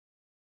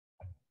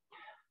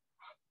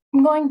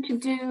I'm going to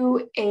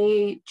do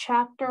a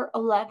Chapter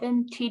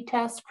 11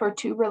 t-test for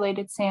two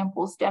related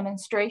samples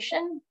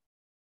demonstration.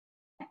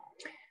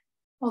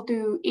 I'll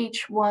do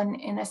each one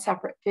in a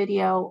separate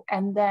video,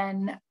 and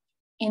then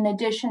in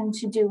addition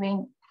to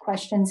doing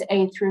questions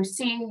A through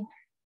C,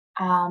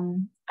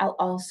 I'll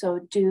also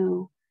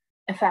do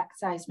effect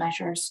size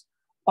measures,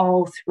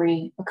 all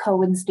three, a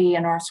Cohen's d,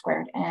 an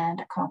R-squared,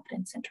 and a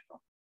confidence interval.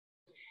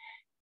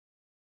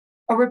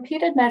 A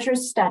repeated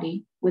measures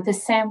study with a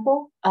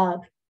sample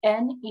of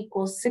n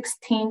equals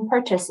 16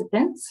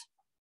 participants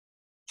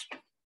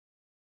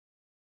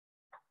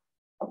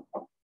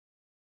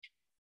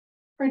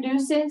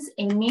produces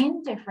a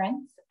mean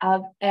difference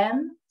of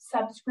m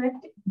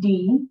subscript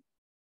d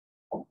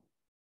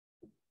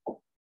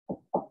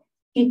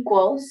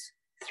equals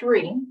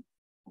 3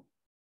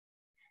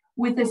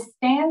 with a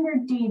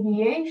standard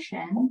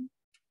deviation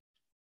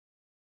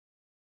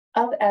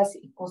of s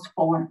equals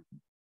 4.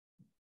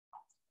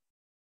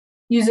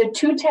 Use a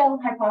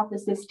two-tailed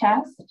hypothesis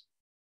test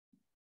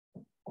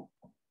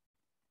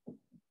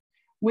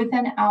with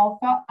an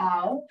alpha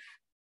of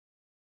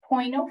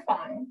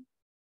 0.05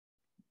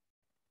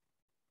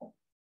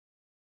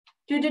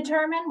 to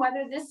determine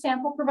whether this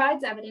sample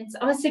provides evidence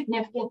of a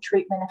significant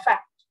treatment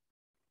effect.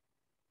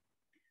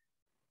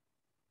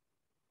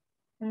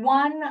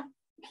 One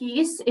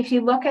piece, if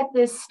you look at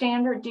this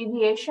standard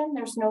deviation,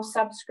 there's no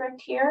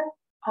subscript here.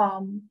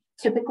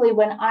 Typically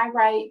when I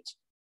write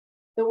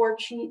the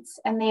worksheets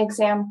and the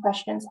exam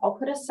questions, I'll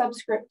put a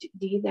subscript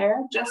D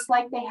there, just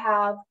like they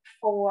have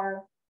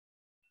for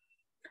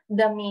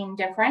the mean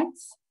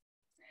difference.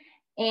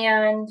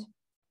 And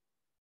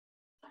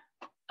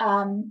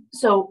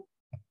so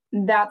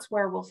that's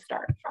where we'll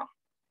start from.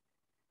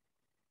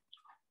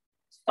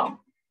 So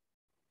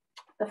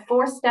the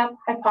four-step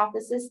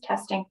hypothesis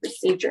testing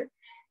procedure.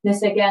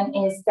 This again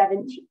is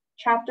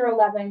Chapter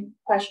 11,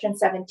 question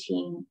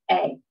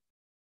 17A.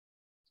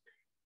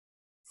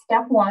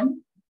 Step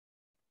 1,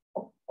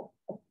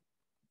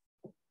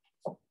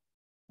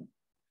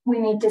 we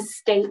need to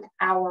state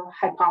our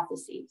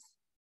hypotheses.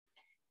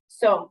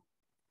 So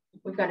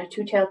we've got a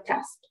two-tailed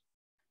test.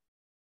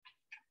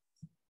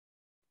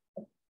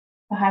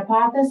 The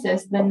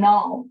hypothesis, the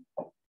null,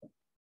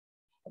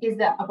 is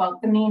that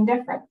about the mean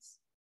difference.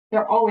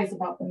 They're always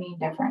about the mean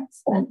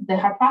difference. The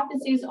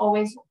hypotheses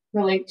always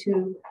relate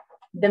to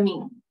the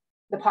mean,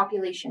 the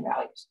population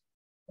values.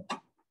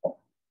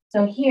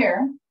 So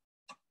here,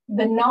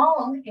 the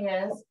null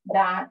is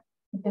that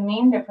the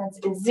mean difference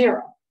is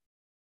 0.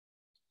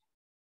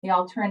 The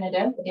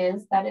alternative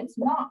is that it's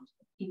not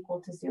equal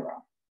to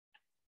 0.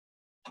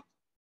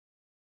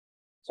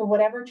 So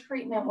whatever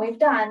treatment we've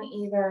done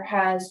either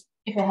has,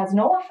 if it has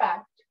no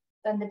effect,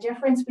 then the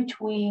difference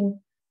between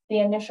the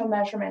initial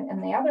measurement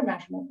and the other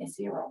measurement is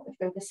 0 if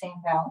they're the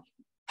same value.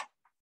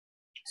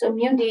 So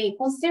mu d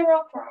equals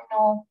 0 for our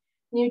null,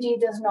 mu d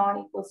does not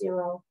equal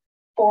 0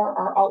 for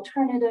our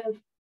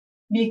alternative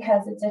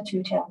because it's a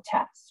two-tailed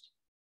test.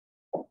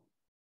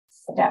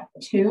 Step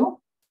 2,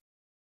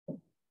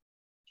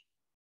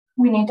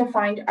 we need to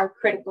find our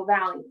critical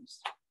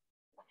values.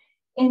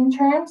 In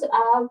terms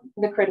of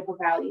the critical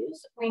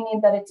values, we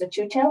need that it's a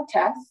two-tailed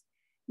test.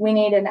 We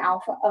need an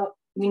alpha of,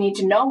 we need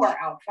to know our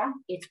alpha,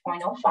 it's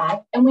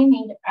 0.05, and we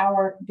need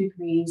our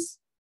degrees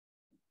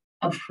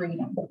of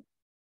freedom.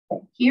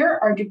 Here,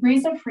 our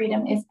degrees of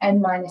freedom is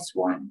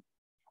n-1,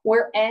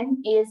 where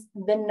n is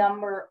the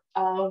number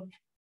of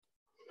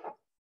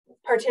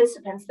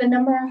participants, the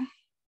number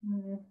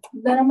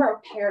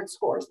of paired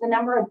scores, the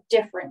number of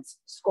difference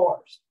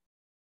scores.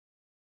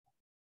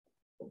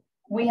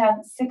 We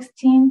have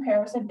 16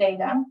 pairs of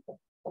data,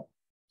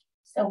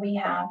 so we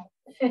have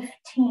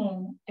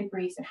 15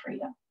 degrees of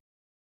freedom.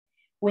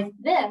 With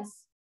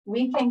this,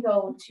 we can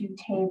go to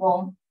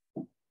table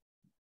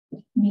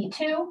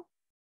B2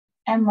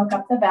 and look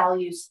up the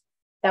values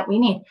that we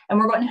need. And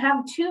we're going to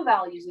have two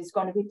values. It's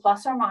going to be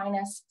plus or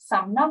minus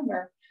some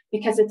number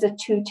because it's a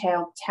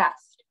two-tailed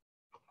test.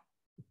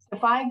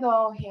 If I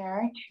go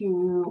here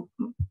to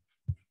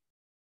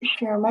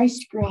share my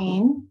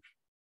screen,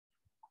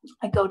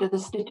 I go to the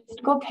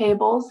statistical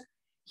tables,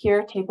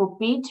 here table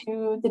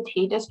B2, the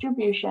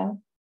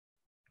t-distribution.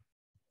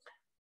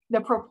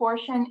 The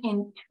proportion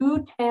in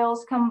two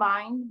tails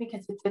combined,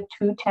 because it's a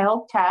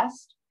two-tailed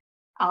test,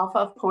 alpha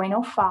of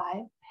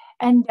 0.05,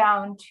 and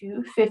down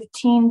to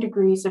 15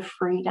 degrees of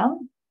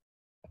freedom.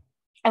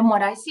 And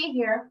what I see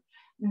here,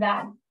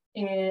 that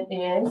it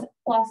is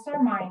plus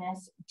or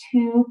minus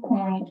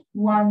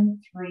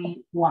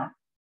 2.131.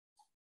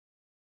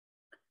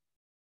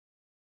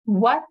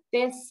 What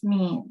this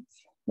means,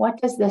 what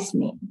does this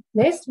mean?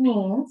 This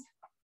means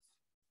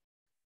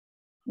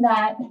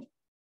that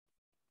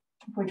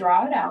if we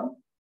draw it out,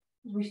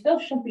 we still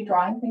should be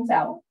drawing things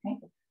out, okay?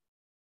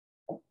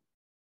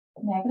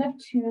 Negative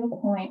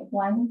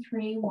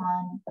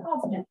 2.131,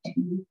 positive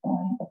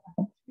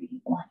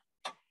 2.131.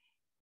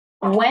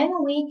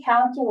 When we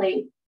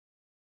calculate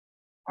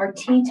our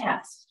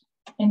t-test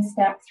in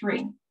step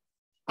 3,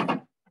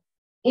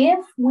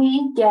 if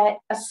we get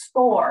a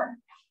score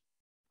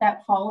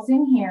that falls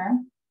in here,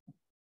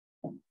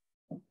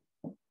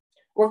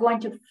 we're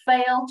going to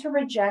fail to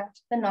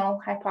reject the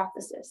null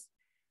hypothesis.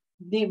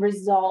 The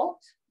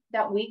result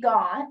that we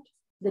got,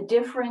 the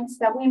difference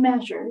that we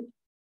measured,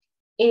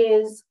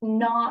 is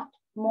not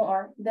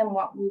more than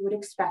what we would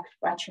expect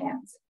by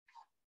chance.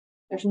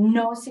 There's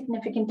no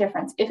significant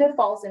difference if it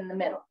falls in the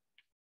middle.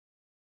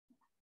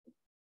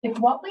 If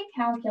what we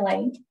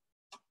calculate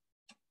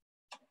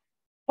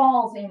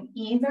falls in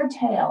either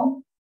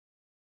tail,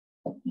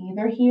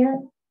 either here,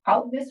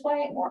 out this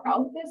way, or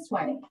out this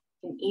way,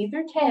 in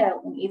either tail,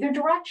 in either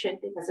direction,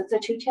 because it's a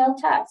two-tailed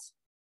test,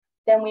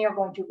 then we are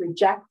going to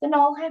reject the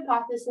null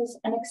hypothesis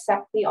and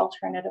accept the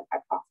alternative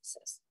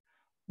hypothesis.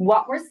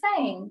 What we're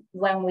saying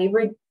when we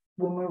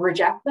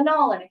reject the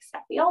null and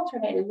accept the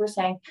alternative, we're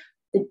saying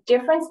the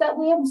difference that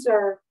we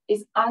observe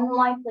is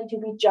unlikely to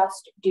be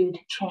just due to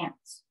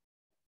chance,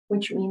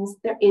 which means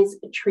there is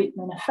a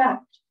treatment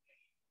effect.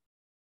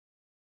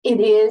 It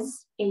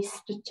is a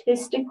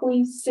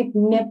statistically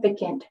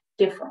significant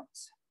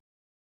difference.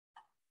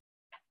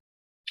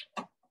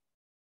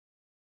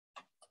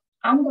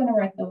 I'm going to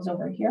write those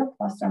over here,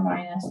 plus or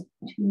minus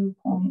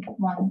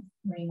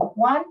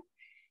 2.131,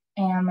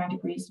 and my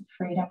degrees of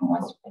freedom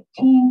was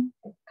 15,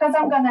 because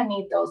I'm going to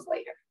need those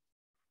later.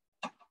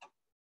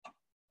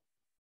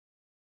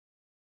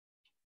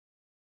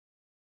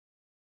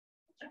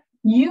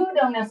 You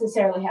don't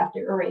necessarily have to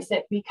erase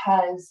it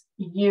because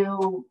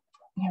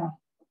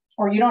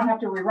or you don't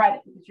have to rewrite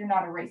it because you're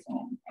not erasing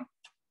anything.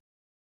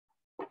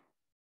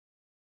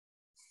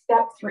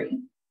 Step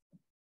 3.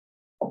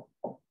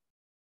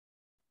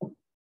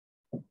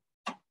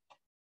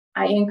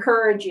 I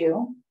encourage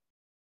you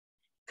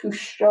to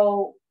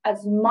show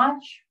as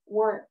much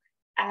work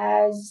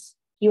as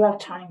you have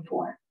time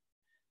for.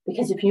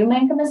 Because if you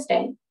make a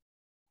mistake,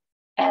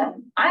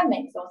 and I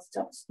make those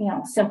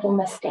simple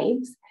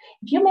mistakes,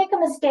 if you make a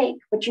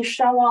mistake, but you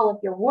show all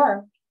of your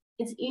work,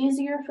 it's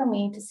easier for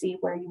me to see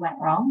where you went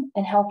wrong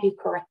and help you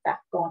correct that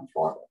going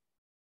forward.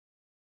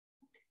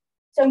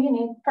 So you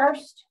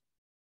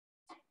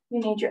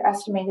need your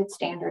estimated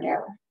standard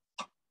error.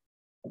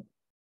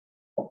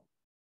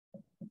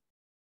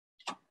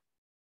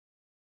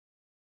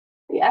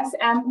 The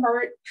SM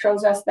part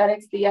shows us that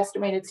it's the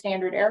estimated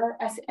standard error.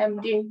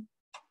 SMD,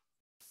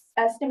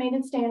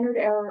 estimated standard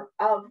error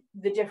of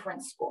the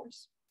difference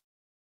scores.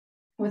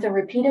 With a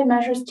repeated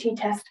measures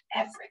t-test,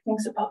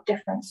 everything's about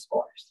difference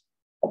scores.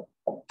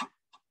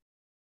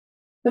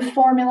 The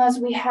formulas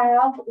we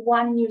have,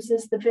 one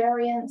uses the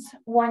variance,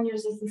 one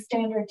uses the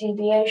standard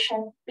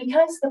deviation.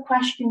 Because the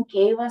question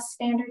gave us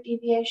standard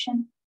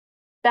deviation,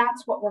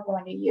 that's what we're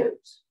going to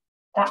use,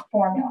 that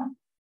formula.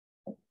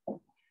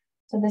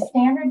 So the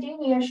standard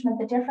deviation of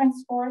the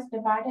difference scores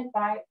divided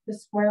by the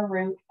square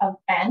root of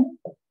n.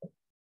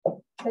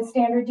 The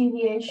standard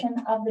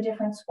deviation of the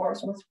different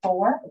scores was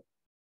 4,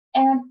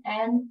 and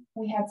n,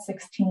 we had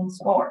 16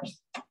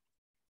 scores.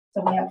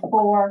 So we have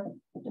 4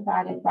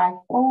 divided by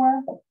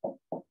 4,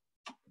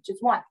 which is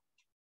 1.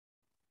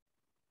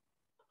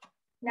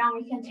 Now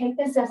we can take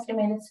this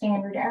estimated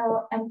standard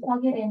error and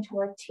plug it into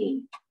our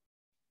t.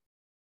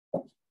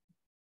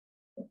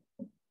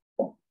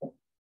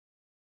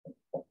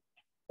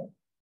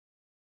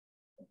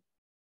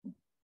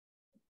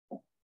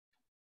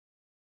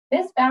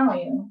 This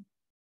value,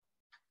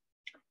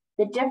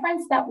 the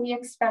difference that we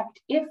expect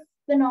if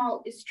the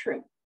null is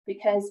true,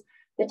 because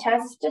the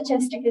test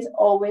statistic is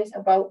always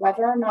about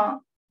whether or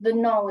not the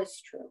null is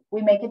true.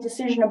 We make a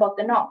decision about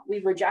the null.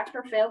 We reject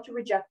or fail to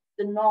reject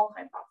the null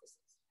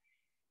hypothesis.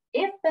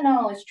 If the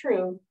null is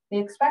true, the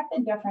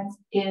expected difference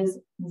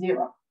is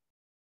 0.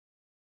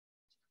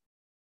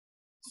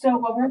 So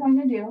what we're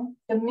going to do,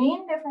 the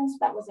mean difference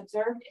that was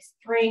observed is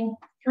 3.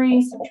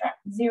 3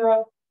 subtract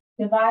 0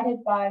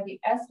 divided by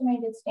the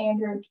estimated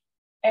standard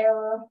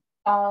error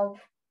of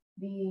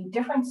the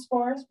difference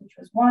scores, which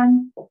was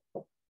 1.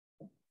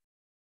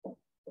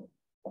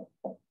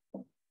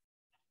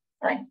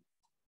 Right.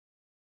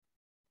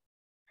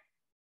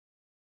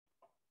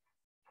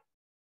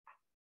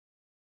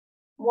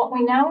 What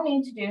we now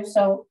need to do,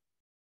 so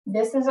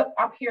this is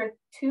up here,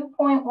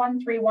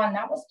 2.131,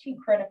 that was T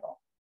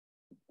critical.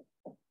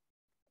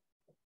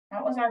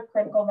 That was our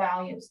critical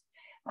values.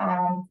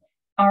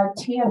 Our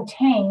T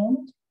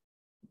obtained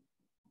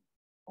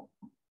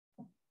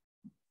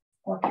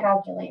or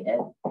calculated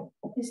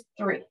is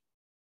 3.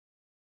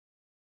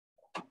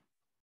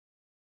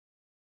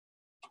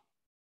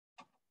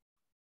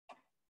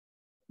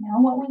 Now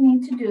what we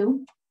need to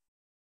do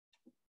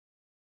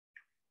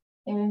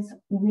is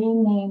we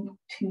need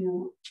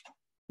to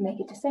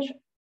make a decision.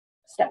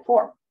 Step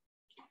 4.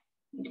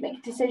 We need to make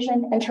a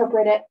decision,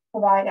 interpret it,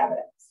 provide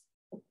evidence.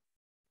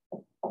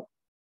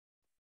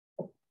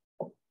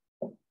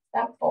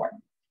 Step 4.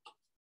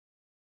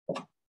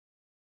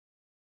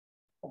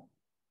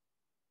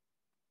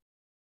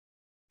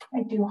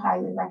 I do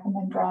highly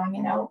recommend drawing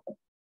it out.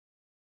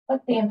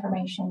 Put the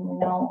information you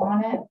know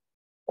on it.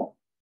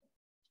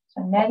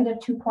 So negative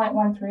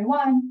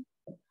 2.131,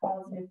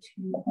 positive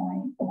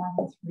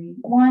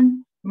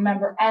 2.131.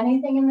 Remember,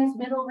 anything in this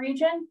middle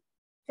region,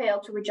 fail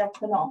to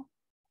reject the null.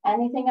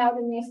 Anything out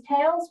in these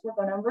tails, we're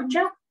going to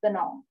reject the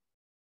null.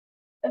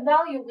 The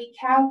value we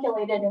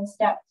calculated in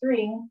step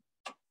 3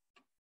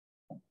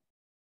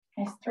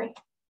 is 3.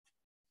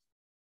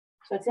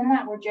 So it's in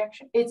that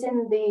rejection, it's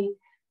in the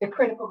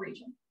critical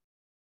region.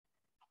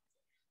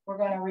 We're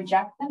going to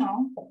reject the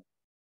null,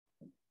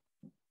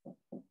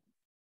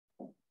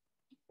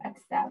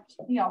 accept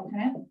the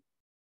alternate,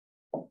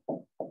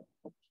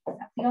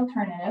 accept the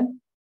alternative.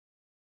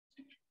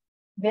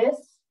 This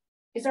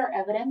is our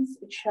evidence.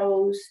 It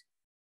shows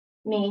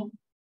me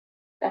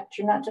that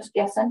you're not just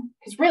guessing,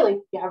 because really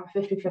you have a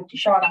 50-50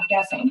 shot on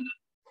guessing.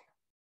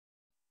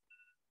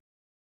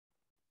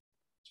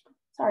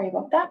 Sorry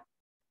about that.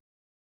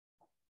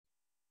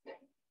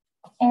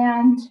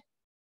 And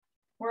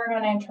we're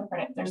going to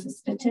interpret it. There's a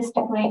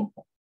statistically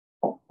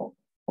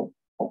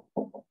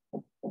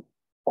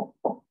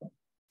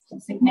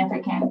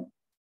significant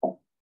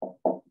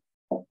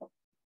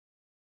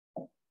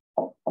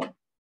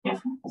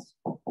difference.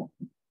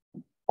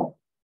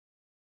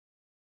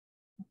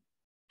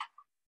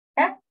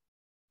 Okay.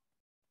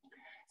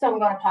 So we're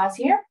going to pause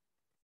here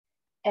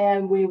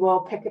and we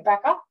will pick it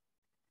back up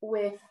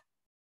with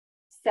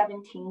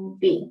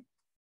 17B.